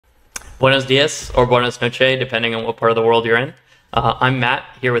Buenos dias or buenas noches, depending on what part of the world you're in. I'm Matt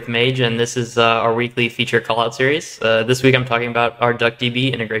here with Mage, and this is our weekly feature callout series. This week I'm talking about our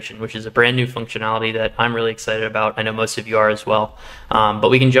DuckDB integration, which is a brand new functionality that I'm really excited about. I know most of you are as well. But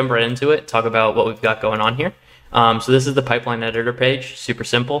we can jump right into it, talk about what we've got going on here. So this is the pipeline editor page, super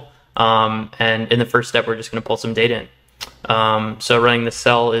simple. And in the first step, we're just going to pull some data in. So running the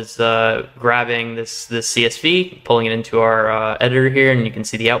cell is grabbing this CSV, pulling it into our editor here, and you can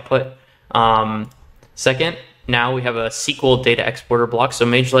see the output. Second, now we have a SQL data exporter block. So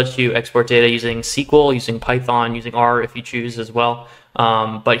Mage lets you export data using SQL, using Python, using R if you choose as well.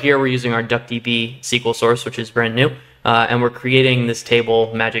 But here we're using our DuckDB SQL source, which is brand new. And we're creating this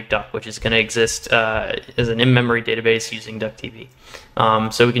table, MotherDuck, which is going to exist as an in-memory database using DuckDB.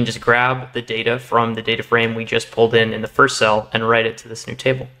 So we can just grab the data from the data frame we just pulled in the first cell and write it to this new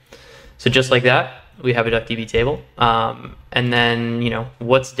table. So just like that, we have a DuckDB table. And then,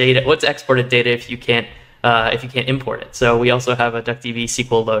 what's exported data if you can't import it? So we also have a DuckDB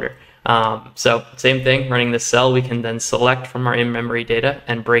SQL Loader. So same thing, running this cell, we can then select from our in-memory data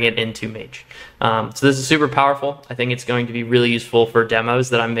and bring it into Mage. So this is super powerful. I think it's going to be really useful for demos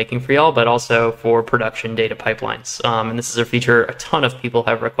that I'm making for y'all, but also for production data pipelines. And this is a feature a ton of people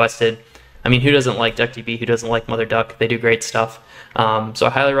have requested. I mean, who doesn't like DuckDB? Who doesn't like MotherDuck? They do great stuff. So I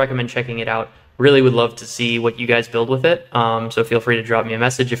highly recommend checking it out. Really would love to see what you guys build with it. So feel free to drop me a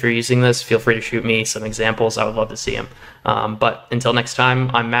message if you're using this. Feel free to shoot me some examples. I would love to see them. But until next time,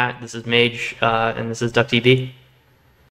 I'm Matt. This is Mage, and this is DuckDB.